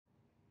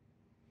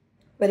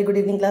Very good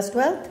evening, class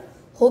 12th.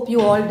 Hope you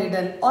all did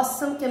an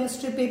awesome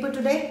chemistry paper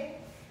today.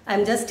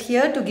 I'm just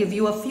here to give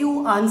you a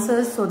few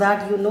answers so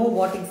that you know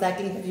what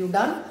exactly have you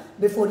done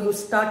before you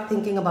start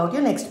thinking about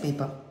your next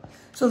paper.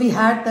 So we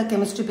had the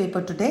chemistry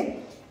paper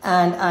today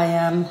and I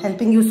am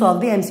helping you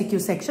solve the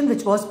MCQ section,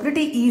 which was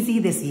pretty easy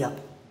this year.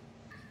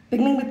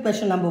 Beginning with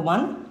question number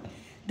 1.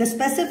 The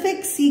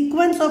specific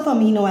sequence of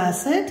amino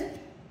acid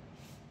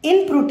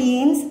in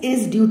proteins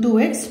is due to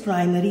its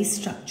primary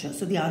structure.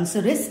 So the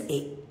answer is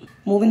A.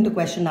 Moving to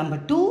question number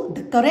 2.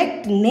 The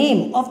correct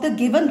name of the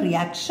given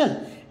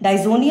reaction,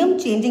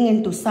 disonium changing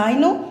into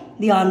cyano.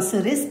 The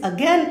answer is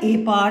again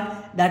A part,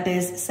 that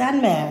is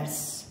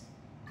Sandmeyer's.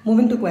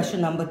 Moving to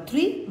question number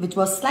 3, which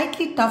was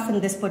slightly tough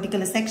in this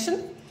particular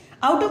section.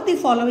 Out of the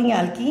following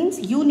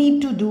alkenes, you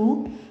need to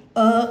do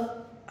a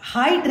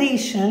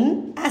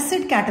hydration,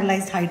 acid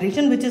catalyzed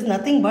hydration, which is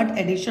nothing but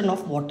addition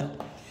of water.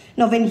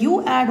 Now when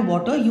you add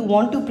water, you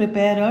want to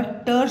prepare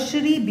a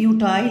tertiary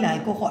butyl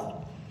alcohol.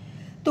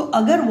 So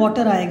agar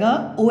water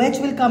aayega, OH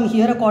will come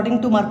here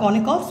according to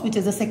Markovnikov's, which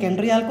is a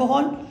secondary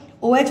alcohol.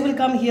 OH will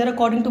come here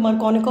according to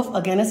Markovnikov,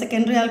 again a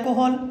secondary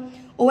alcohol.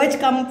 OH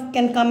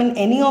can come in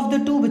any of the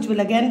two, which will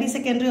again be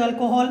secondary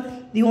alcohol.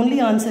 The only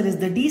answer is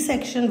the D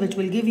section, which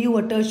will give you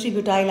a tertiary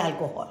butyl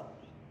alcohol.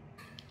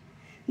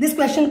 This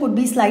question could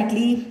be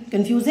slightly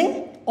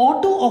confusing.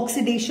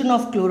 Auto-oxidation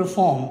of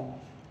chloroform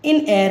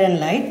in air and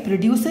light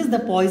produces the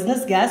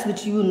poisonous gas,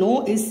 which you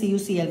know is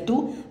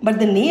CuCl2, but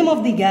the name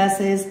of the gas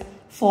is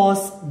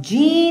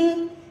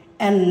phosgene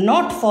and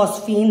not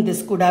phosphine.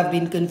 This could have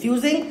been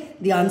confusing.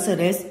 The answer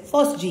is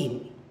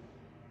phosgene.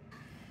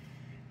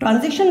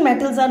 Transition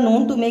metals are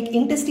known to make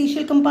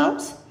interstitial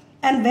compounds,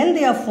 and when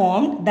they are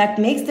formed, that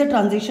makes the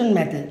transition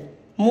metal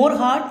more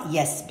hard.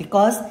 Yes,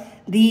 because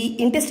the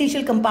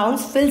interstitial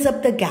compounds fills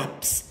up the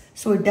gaps.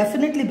 So it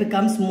definitely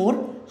becomes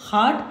more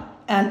hard,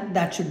 and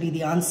that should be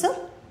the answer.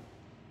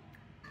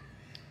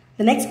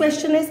 The next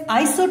question is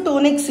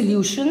isotonic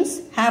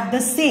solutions have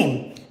the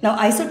same. Now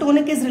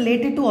isotonic is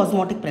related to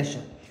osmotic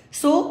pressure.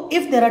 So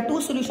if there are two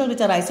solutions which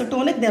are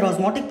isotonic, their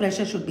osmotic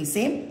pressure should be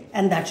same,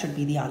 and that should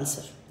be the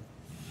answer.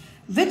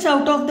 Which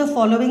out of the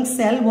following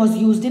cell was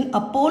used in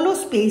Apollo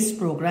space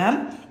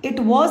program? It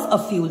was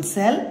a fuel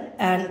cell,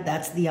 and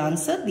that's the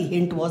answer. The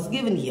hint was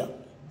given here.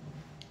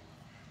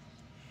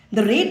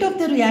 The rate of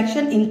the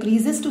reaction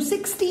increases to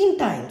 16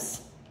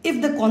 times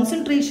if the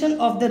concentration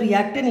of the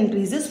reactant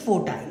increases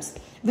 4 times.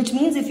 Which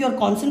means if your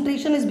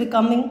concentration is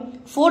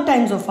becoming 4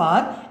 times of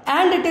R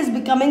and it is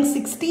becoming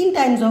 16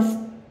 times of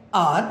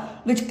R,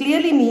 which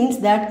clearly means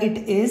that it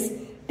is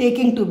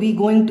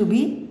going to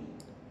be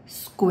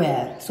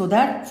square. So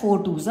that 4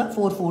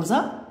 4s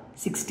are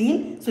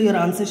 16. So your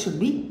answer should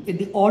be,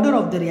 the order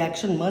of the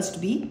reaction must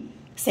be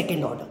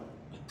second order.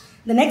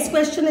 The next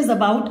question is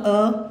about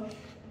a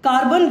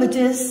carbon which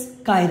is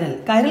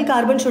chiral. Chiral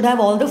carbon should have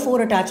all the 4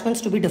 attachments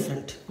to be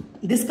different.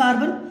 This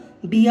carbon,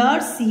 Br,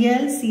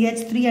 Cl,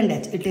 CH3 and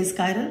H, it is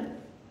chiral.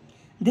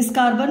 This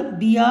carbon,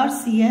 Br,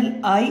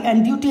 Cl, I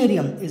and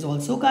deuterium is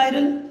also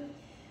chiral.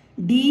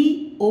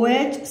 D,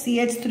 OH,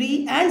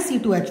 CH3 and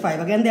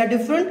C2H5, again they are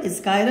different, is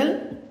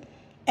chiral.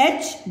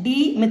 H,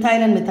 D, methyl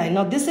and methyl.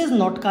 Now this is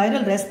not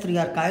chiral, rest 3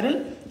 are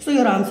chiral. So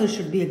your answer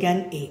should be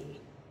again A.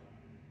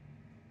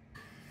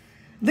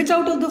 Which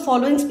out of the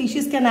following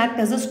species can act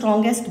as a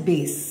strongest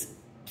base?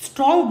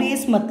 Strong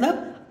base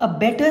matlab a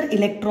better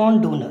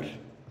electron donor.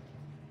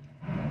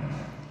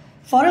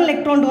 For an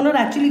electron donor,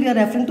 actually we are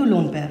referring to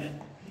lone pair.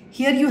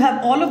 Here you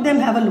have, all of them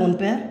have a lone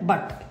pair,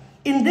 but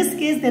in this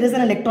case there is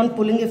an electron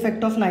pulling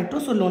effect of nitro,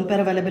 so lone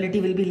pair availability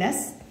will be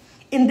less.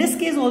 In this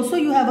case also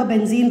you have a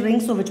benzene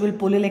ring, so which will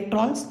pull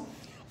electrons.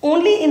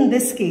 Only in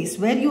this case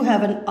where you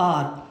have an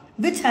R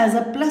which has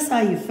a plus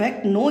I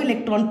effect, no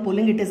electron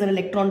pulling, it is an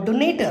electron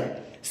donator.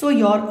 So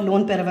your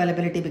lone pair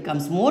availability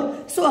becomes more.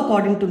 So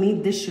according to me,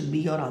 this should be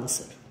your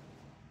answer.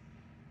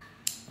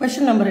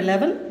 Question number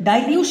 11.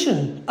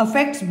 Dilution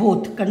affects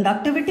both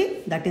conductivity,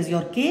 that is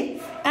your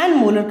K, and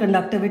molar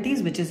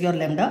conductivities, which is your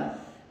lambda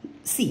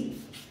C,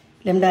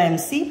 lambda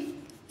MC.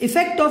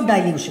 Effect of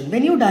dilution.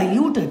 When you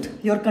dilute it,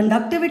 your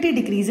conductivity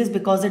decreases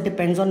because it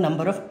depends on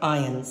number of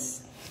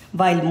ions.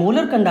 While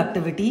molar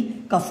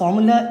conductivity ka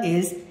formula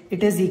is,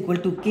 it is equal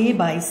to K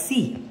by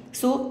C.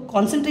 So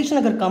concentration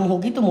agar kam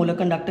hogi to molar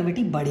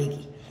conductivity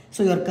badhegi.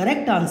 So your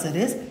correct answer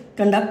is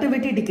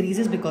conductivity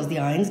decreases because the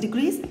ions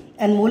decrease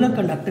and molar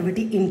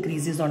conductivity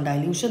increases on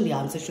dilution. The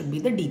answer should be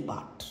the D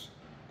part.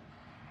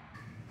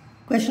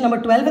 Question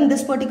number 12 in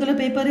this particular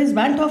paper is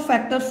Van 't Hoff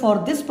factor for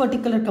this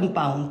particular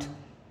compound.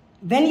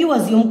 When you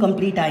assume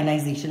complete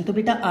ionization, तो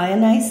बेटा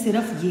ionize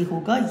सिर्फ ये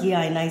होगा, ये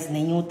ionize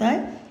नहीं होता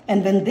है.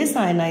 And when this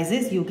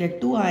ionizes, you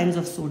get 2 ions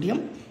of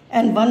sodium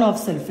and 1 of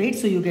sulfate.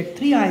 So you get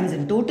 3 ions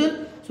in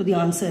total. So the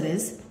answer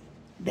is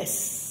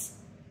this.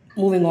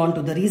 Moving on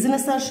to the reason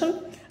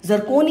assertion.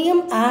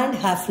 Zirconium and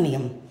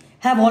hafnium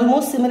have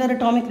almost similar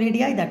atomic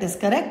radii. That is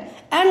correct.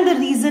 And the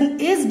reason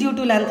is due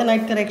to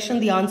lanthanide correction.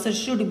 The answer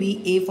should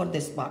be A for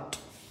this part.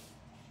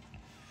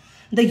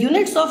 The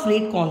units of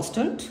rate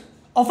constant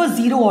of a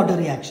zero order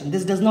reaction.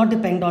 This does not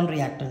depend on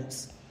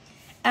reactants.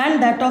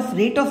 and that of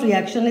rate of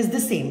reaction is the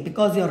same,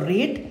 because your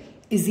rate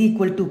is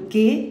equal to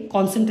K,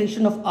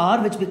 concentration of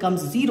R, which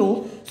becomes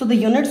 0. So the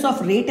units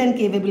of rate and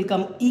K will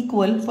become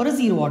equal for a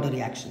zero order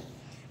reaction,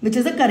 which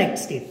is a correct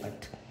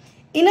statement.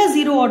 In a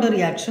zero order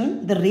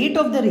reaction, the rate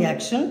of the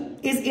reaction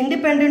is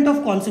independent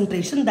of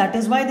concentration. That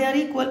is why they are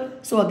equal.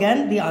 So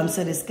again, the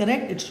answer is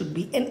correct. It should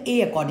be an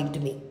A according to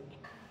me.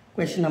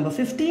 Question number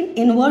 15.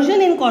 Inversion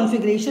in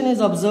configuration is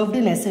observed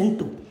in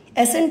SN2.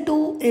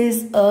 SN2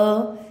 is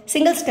a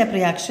single step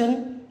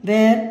reaction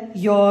where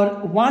your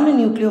one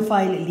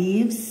nucleophile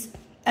leaves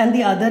and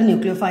the other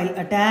nucleophile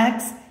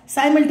attacks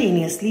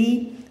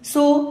simultaneously.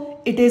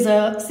 So it is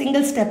a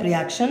single step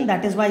reaction.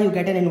 That is why you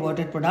get an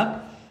inverted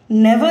product.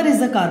 Never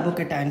is a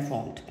carbocation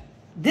formed.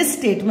 This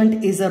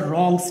statement is a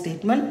wrong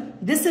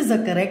statement. This is a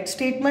correct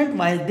statement,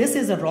 while this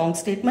is a wrong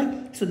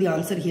statement. So the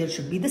answer here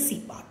should be the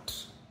C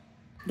part.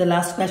 The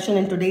last question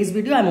in today's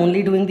video, I'm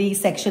only doing the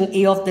section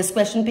A of this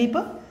question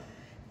paper.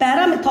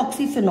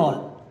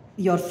 Paramethoxyphenol.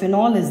 Your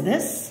phenol is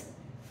this.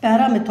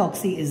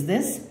 Paramethoxy is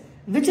this,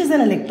 which is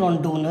an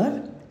electron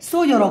donor.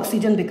 So your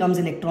oxygen becomes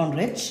electron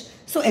rich.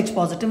 So H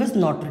positive is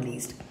not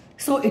released.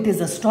 So it is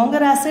a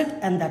stronger acid,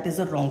 and that is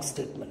a wrong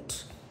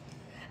statement.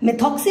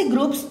 Methoxy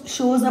groups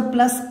shows a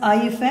plus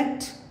I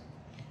effect,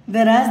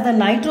 whereas the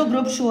nitro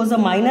group shows a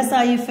minus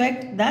I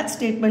effect. That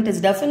statement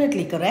is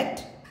definitely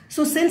correct.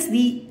 So since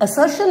the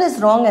assertion is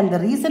wrong and the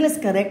reason is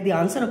correct, the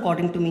answer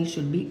according to me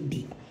should be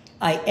D.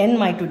 I end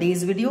my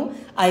today's video.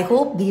 I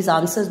hope these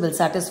answers will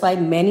satisfy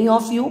many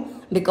of you,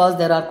 because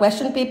there are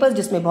question papers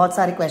जिसमें बहुत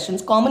सारे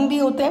questions common भी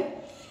होते हैं.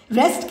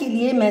 Rest के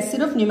लिए मैं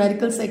सिर्फ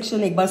न्यूमेरिकल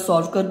सेक्शन एक बार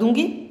सॉल्व कर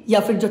दूंगी, या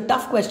फिर जो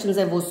टफ क्वेश्चंस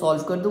है वो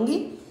सॉल्व कर दूंगी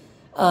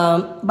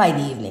by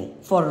the evening.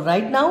 For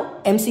right now,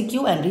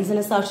 MCQ and reason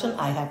assertion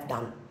I have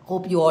done.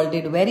 Hope you all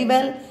did very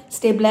well.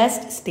 Stay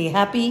blessed, stay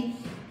happy.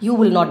 You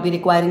will not be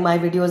requiring my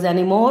videos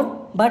anymore,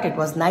 but it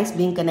was nice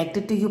being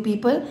connected to you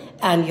people,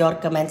 and your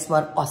comments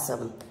were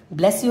awesome.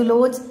 Bless you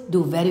loads.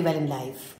 Do very well in life.